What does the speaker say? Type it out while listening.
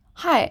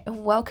Hi,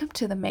 and welcome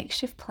to the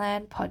Makeshift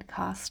Plan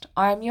podcast.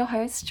 I'm your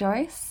host,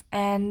 Joyce,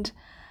 and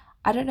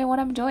I don't know what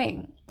I'm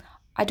doing.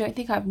 I don't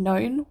think I've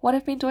known what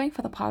I've been doing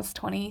for the past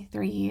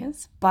 23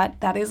 years,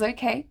 but that is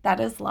okay. That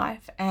is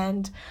life,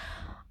 and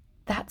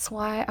that's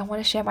why I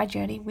want to share my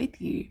journey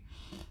with you.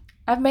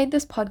 I've made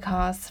this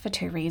podcast for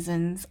two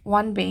reasons.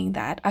 One being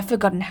that I've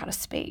forgotten how to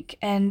speak,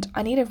 and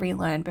I need to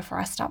relearn before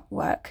I start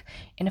work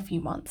in a few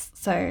months.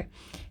 So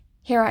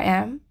here I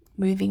am,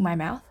 moving my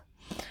mouth.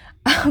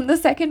 The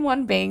second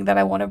one being that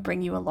I want to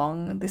bring you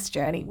along this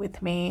journey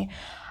with me.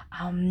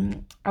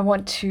 I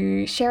want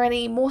to share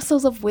any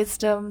morsels of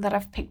wisdom that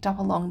I've picked up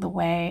along the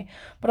way,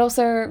 but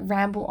also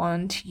ramble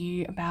on to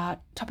you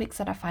about topics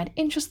that I find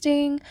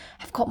interesting,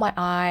 have caught my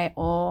eye,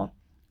 or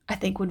I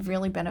think would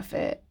really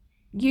benefit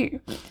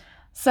you.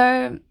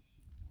 So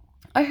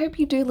I hope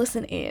you do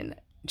listen in.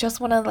 Just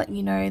want to let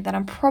you know that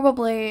I'm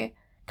probably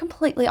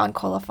completely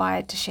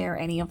unqualified to share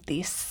any of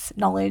this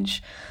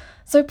knowledge.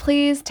 So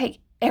please take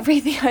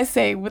everything I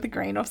say with a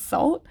grain of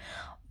salt.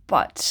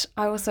 But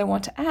I also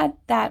want to add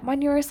that my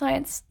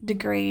neuroscience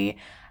degree,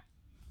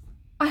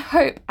 I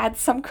hope,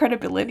 adds some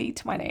credibility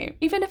to my name,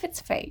 even if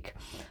it's fake.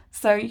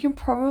 So you can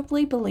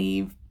probably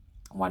believe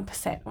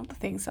 1% of the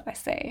things that I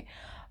say.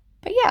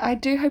 But yeah, I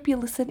do hope you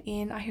listen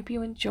in. I hope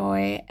you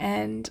enjoy.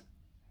 And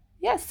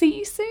yeah, see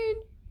you soon.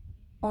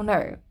 Oh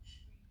no.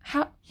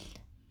 How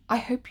I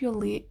hope your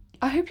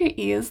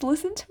ears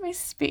listen to me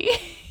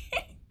speak.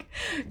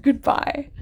 Goodbye.